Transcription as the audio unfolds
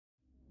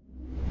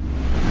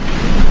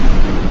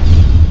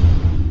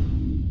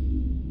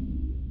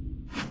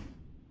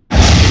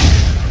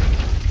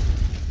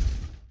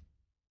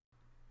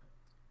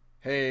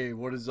Hey,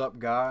 what is up,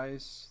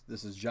 guys?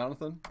 This is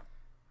Jonathan,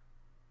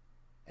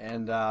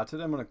 and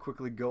today I'm going to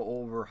quickly go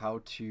over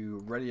how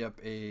to ready up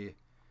a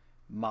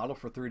model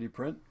for 3D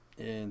print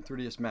in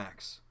 3ds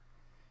Max.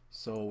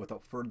 So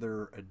without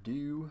further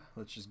ado,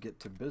 let's just get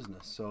to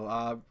business.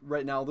 So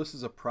right now this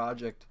is a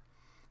project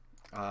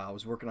I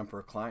was working on for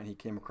a client. He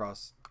came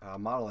across a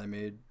model I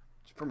made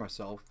for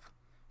myself,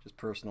 just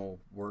personal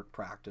work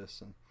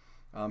practice,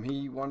 and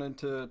he wanted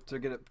to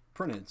get it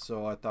printed.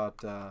 So I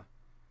thought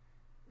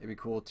it'd be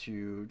cool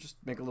to just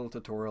make a little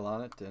tutorial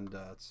on it, and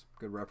it's a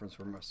good reference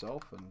for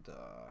myself, and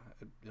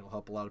it'll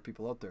help a lot of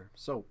people out there.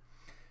 So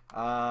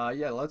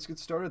yeah, let's get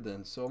started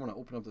then. So I'm going to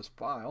open up this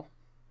file,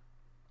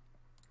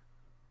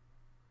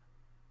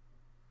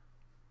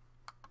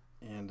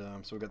 and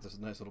so we got this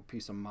nice little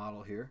piece of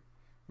model here,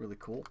 really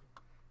cool.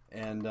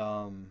 And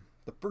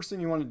the first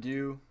thing you want to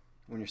do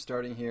when you're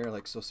starting here,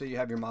 like, so say you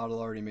have your model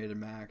already made in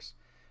Max,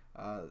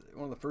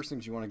 one of the first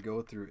things you want to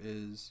go through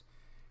is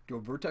do a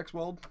vertex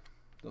weld.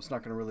 It's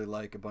not going to really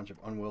like a bunch of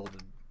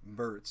unwelded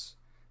verts.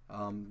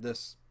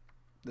 This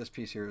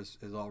piece here is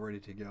all ready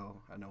to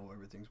go. I know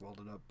everything's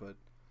welded up, but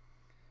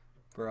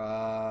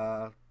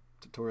for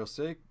tutorial's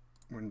sake,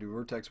 we're going to do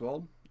vertex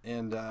weld,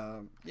 and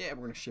yeah,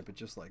 we're going to ship it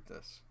just like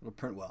this. It'll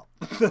print well.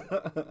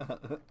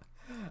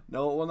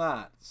 No, it will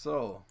not.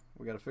 So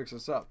we got to fix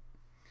this up.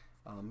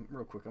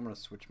 Real quick, I'm going to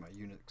switch my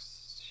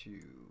Unix to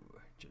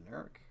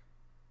generic.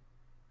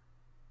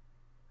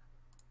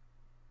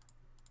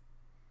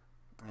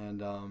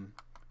 And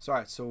so,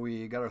 alright, so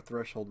we got our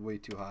threshold way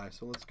too high,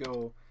 so let's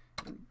go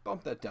and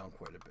bump that down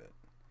quite a bit.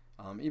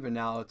 Even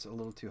now it's a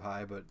little too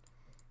high, but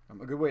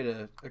a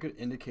good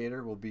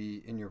indicator will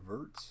be in your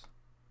verts.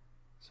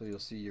 So you'll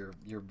see your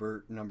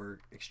vert number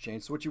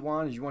exchange. So what you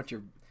want is you want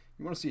to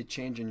see a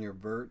change in your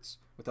verts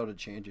without a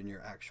change in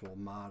your actual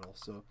model.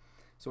 So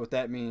what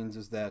that means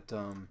is that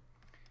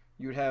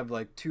you would have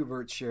like two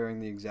verts sharing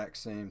the exact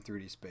same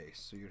 3D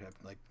space. So you'd have,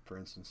 like, for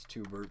instance,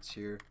 two verts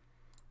here,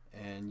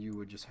 and you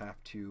would just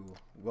have to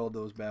weld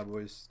those bad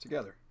boys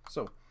together.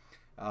 So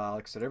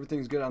like I said,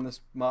 everything's good on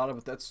this model,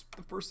 but that's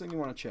the first thing you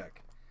want to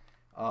check.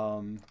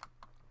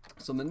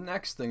 So the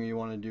next thing you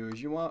want to do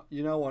is you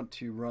now want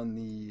to run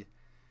the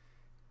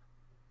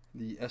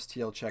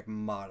STL Check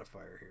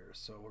modifier here.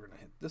 So we're going to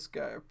hit this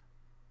guy,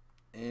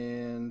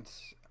 and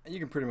you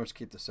can pretty much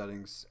keep the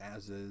settings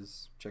as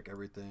is. Check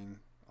everything,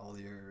 all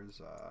the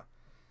errors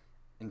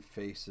in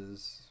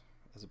faces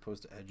as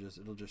opposed to edges.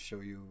 It'll just show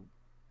you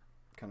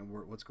kind of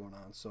what's going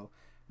on. So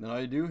then all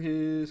you do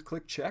is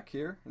click check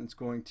here, and it's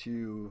going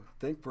to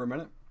think for a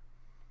minute,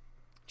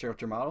 check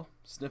out your model,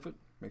 sniff it,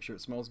 make sure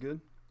it smells good.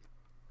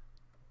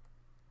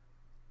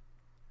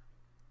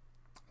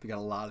 If you got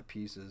a lot of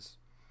pieces,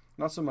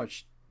 not so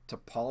much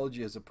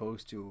topology as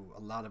opposed to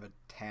a lot of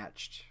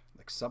attached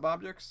like sub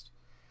objects,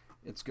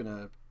 it's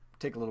gonna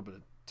take a little bit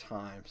of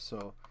time.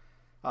 So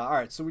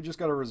alright, so we just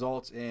got our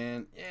results,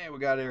 and yeah, we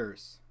got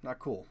errors. Not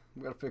cool.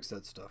 We gotta fix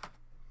that stuff.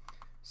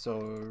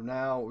 So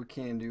now what we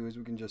can do is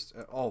we can just,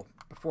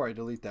 before I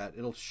delete that,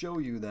 it'll show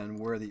you then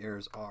where the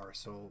errors are.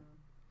 So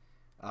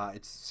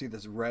see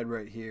this red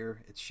right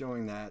here? It's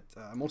showing that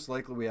most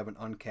likely we have an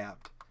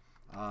uncapped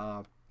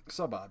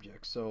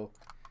sub-object. So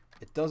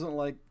it doesn't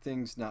like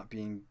things not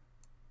being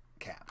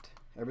capped.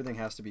 Everything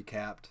has to be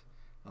capped.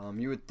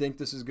 You would think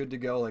this is good to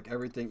go, like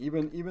everything,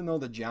 even though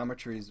the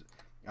geometry is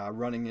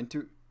running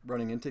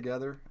in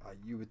together,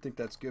 you would think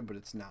that's good, but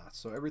it's not.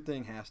 So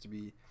everything has to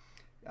be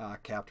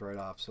capped right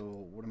off. So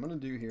what I'm going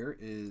to do here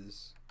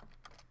is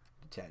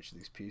detach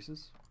these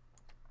pieces,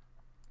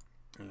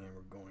 and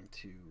we're going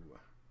to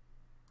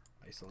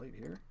isolate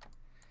here.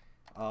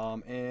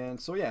 And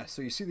so yeah,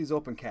 so you see these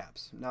open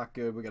caps, not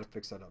good. We got to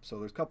fix that up. So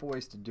there's a couple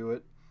ways to do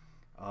it.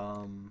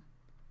 One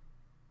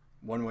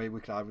way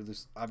we could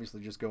obviously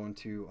just go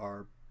into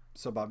our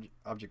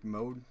sub-object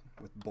mode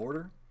with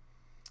border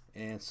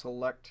and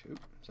select,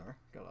 oops, sorry,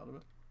 got out of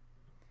it,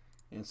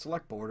 and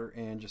select border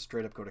and just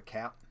straight up go to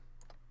cap,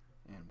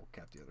 and we'll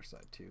cap the other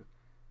side too.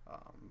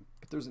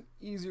 But there's an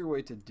easier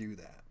way to do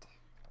that.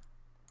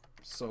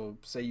 So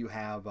say you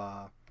have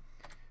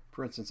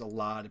for instance a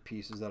lot of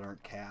pieces that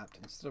aren't capped.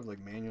 Instead of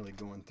like manually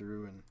going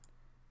through and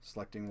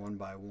selecting one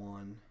by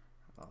one,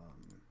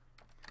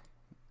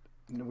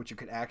 what you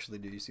could actually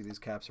do, you see these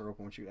caps are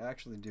open, what you could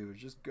actually do is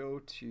just go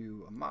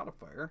to a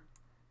modifier,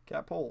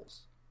 cap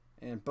holes,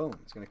 and boom,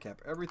 it's going to cap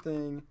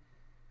everything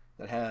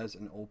that has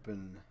an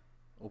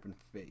open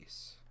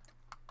face.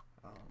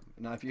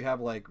 Now if you have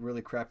like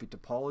really crappy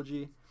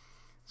topology,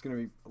 it's going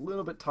to be a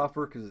little bit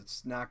tougher because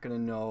it's not going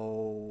to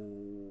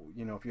know,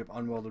 if you have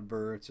unwelded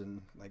verts,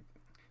 and like,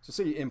 so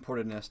say you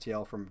imported an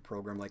STL from a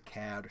program like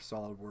CAD or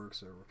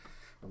SolidWorks or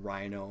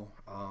Rhino,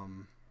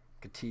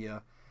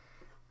 CATIA,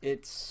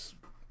 it's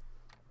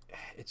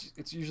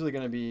usually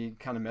going to be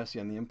kind of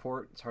messy on the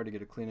import. It's hard to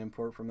get a clean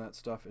import from that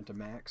stuff into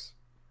Max.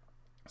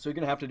 So you're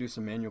going to have to do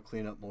some manual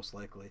cleanup most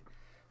likely,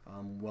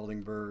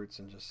 welding verts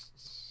and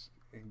just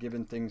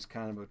giving things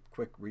kind of a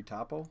quick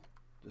retopo,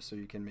 just so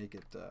you can make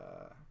it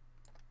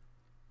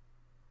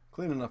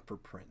clean enough for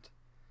print.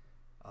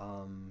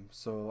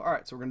 So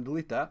alright, so we're going to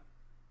delete that.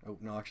 Oh,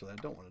 no, actually, I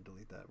don't want to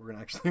delete that. We're going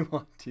to actually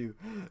want to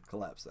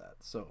collapse that.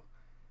 So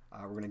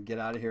we're going to get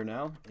out of here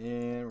now,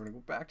 and we're going to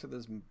go back to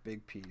this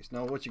big piece.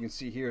 Now, what you can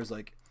see here is,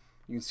 like,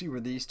 you can see where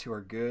these two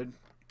are good.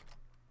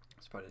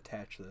 Let's try to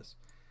attach this.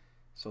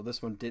 So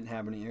this one didn't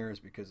have any errors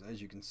because,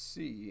 as you can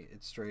see,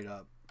 it's straight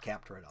up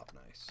capped right off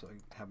nice. So you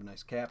have a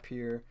nice cap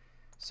here.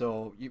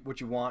 So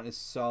what you want is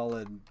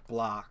solid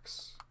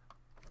blocks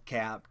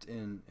capped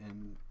in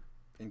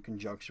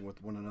conjunction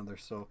with one another.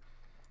 So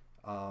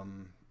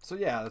so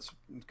yeah, that's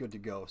good to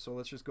go. So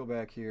let's just go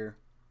back here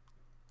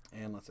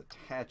and let's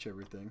attach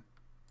everything.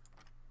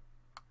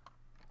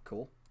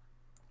 Cool.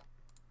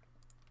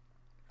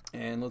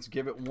 And let's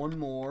give it one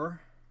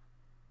more.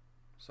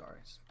 Sorry,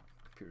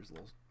 computer's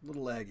a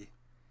little laggy.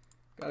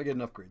 Gotta get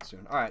an upgrade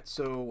soon. Alright,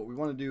 so what we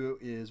want to do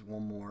is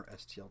one more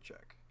STL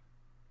check.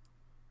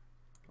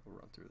 We'll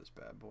run through this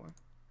bad boy.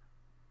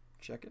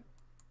 Check it.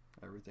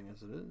 Everything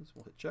as it is.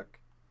 We'll hit check.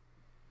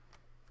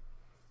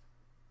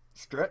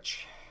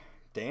 Stretch.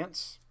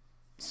 Dance.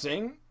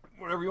 Sing.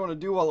 Whatever you want to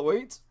do while it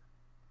waits.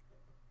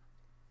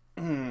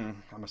 I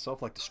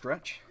myself like to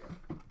stretch.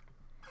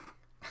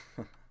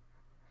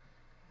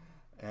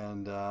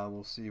 And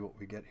we'll see what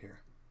we get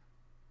here.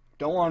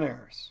 Don't want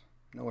errors.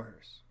 No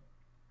errors.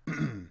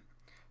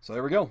 So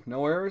there we go.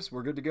 No errors.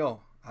 We're good to go.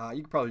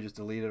 You could probably just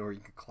delete it, or you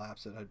could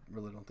collapse it. I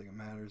really don't think it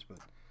matters, but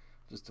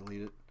just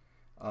delete it.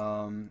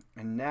 And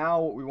now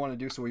what we want to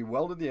do, so we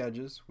welded the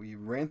edges. We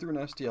ran through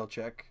an STL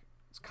check.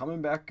 It's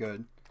coming back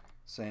good,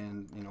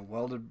 saying, you know,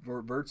 welded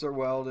verts are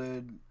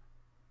welded.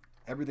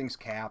 Everything's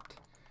capped.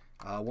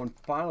 One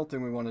final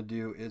thing we want to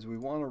do is we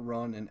want to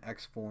run an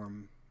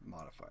Xform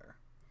modifier.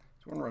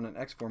 So we want to run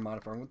an Xform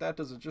modifier. And what that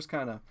does is just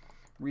kind of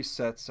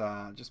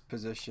resets just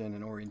position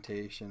and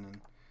orientation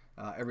and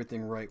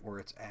everything right where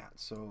it's at.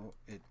 So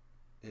it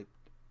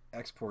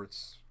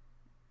exports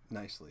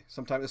nicely.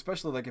 Sometimes,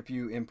 especially like if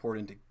you import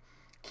into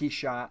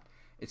Keyshot,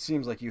 it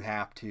seems like you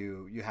have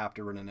to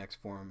run an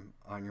Xform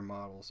on your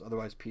models.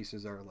 Otherwise,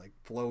 pieces are like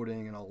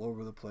floating and all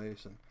over the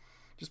place, and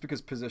just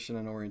because position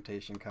and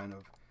orientation kind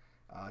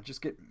of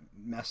just get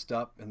messed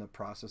up in the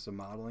process of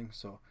modeling.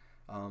 So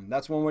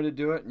that's one way to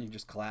do it, and you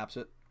just collapse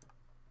it.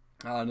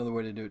 Another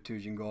way to do it too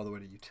is you can go all the way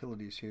to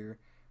utilities here,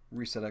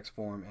 reset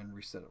Xform, and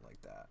reset it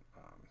like that.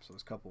 So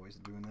there's a couple ways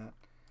of doing that.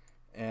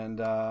 And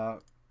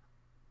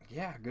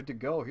yeah, good to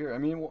go here. I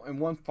mean, and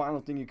one final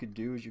thing you could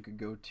do is you could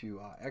go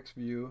to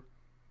XView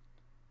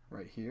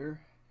right here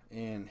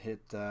and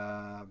hit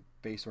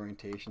base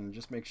orientation, and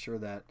just make sure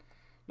that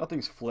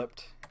nothing's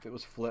flipped. If it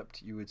was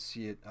flipped, you would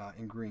see it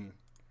in green.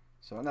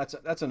 So, and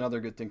that's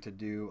another good thing to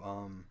do.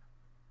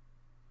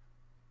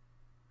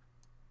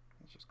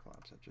 Let's just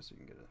collapse that just so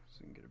you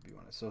can get a view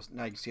on it. So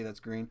now you can see that's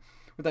green.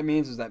 What that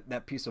means is that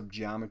that piece of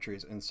geometry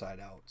is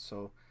inside out.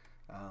 So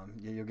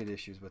yeah, you'll get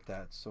issues with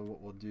that. So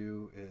what we'll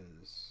do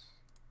is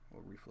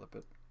we'll reflip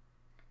it,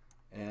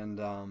 and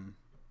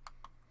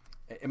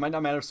it might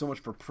not matter so much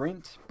for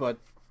print, but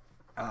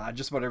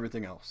just about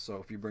everything else.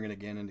 So if you bring it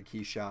again into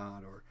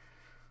Keyshot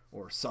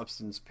or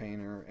Substance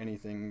Painter,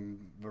 anything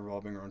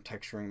revolving around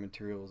texturing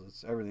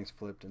materials, everything's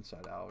flipped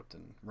inside out,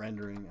 and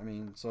rendering. I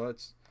mean, so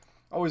it's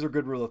always a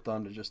good rule of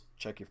thumb to just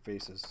check your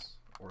face's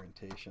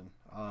orientation.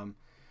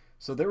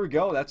 So there we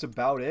go. That's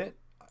about it.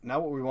 Now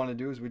what we want to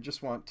do is we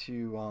just want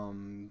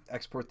to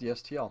export the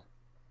STL.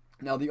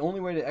 Now the only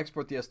way to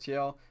export the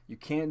STL, you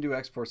can't do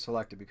export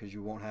selected because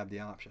you won't have the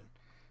option.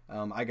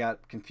 I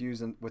got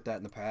confused with that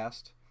in the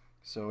past.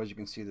 So as you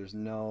can see, there's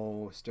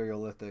no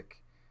stereolithic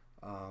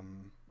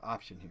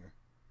option here.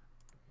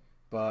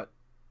 But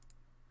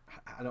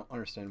I don't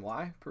understand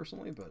why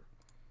personally, but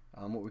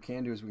what we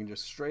can do is we can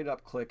just straight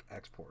up click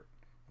export.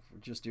 If we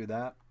just do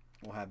that,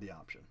 we'll have the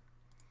option.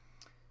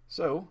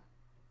 So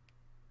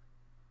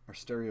our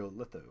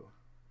stereolitho,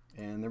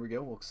 and there we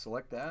go. We'll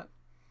select that,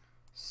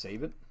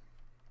 save it,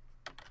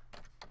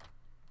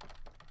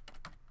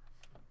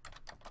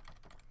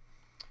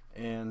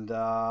 and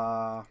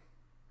yeah,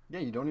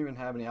 you don't even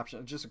have any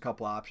options. Just a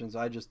couple options.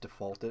 I just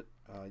default it.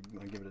 I'm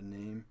gonna give it a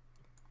name,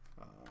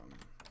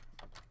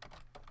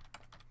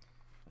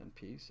 and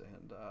piece,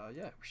 and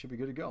yeah, we should be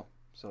good to go.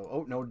 So,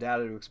 oh, no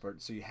data to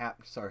export. So you have,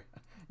 sorry,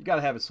 you got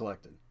to have it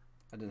selected.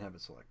 I didn't have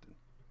it selected.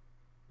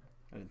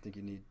 I didn't think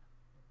you need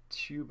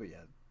to, but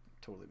yeah,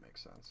 totally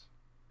makes sense.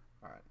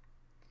 All right.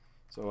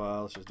 So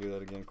let's just do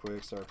that again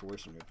quick. Sorry for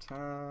wasting your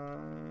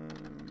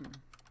time.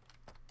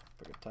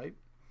 If I could type.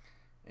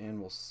 And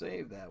we'll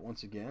save that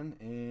once again,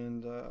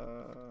 and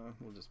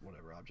we'll just,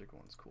 whatever, object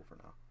one's cool for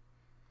now.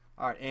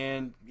 All right,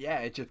 and yeah,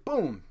 it just,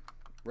 boom,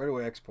 right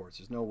away exports.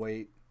 There's no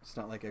wait. It's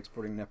not like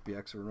exporting an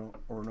FBX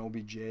or an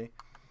OBJ.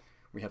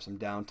 We have some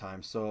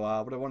downtime. So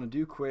what I want to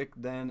do quick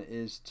then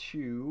is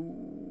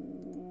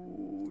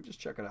to just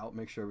check it out,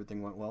 make sure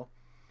everything went well.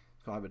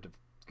 So I have a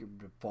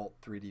default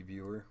 3D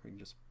viewer. We can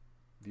just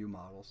view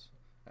models.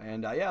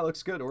 And yeah, it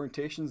looks good.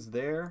 Orientation's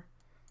there.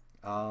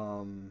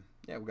 Yeah,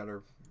 we got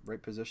our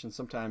right position.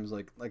 Sometimes,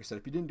 like I said,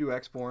 if you didn't do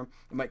Xform,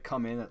 it might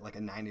come in at like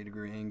a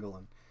 90-degree angle,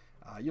 and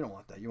you don't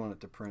want that. You want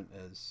it to print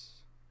as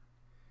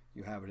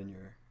you have it in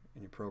your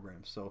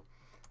program. So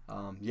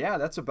Yeah,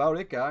 that's about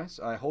it, guys.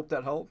 I hope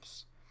that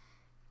helps.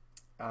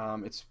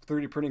 It's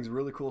 3D printing is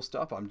really cool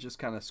stuff. I'm just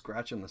kind of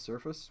scratching the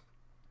surface.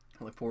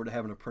 I look forward to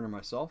having a printer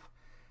myself.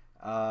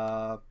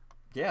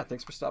 Yeah,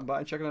 thanks for stopping by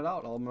and checking it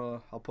out.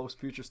 I'll post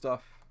future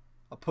stuff.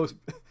 I'll post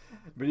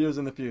videos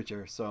in the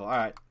future. So, all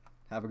right,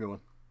 have a good one.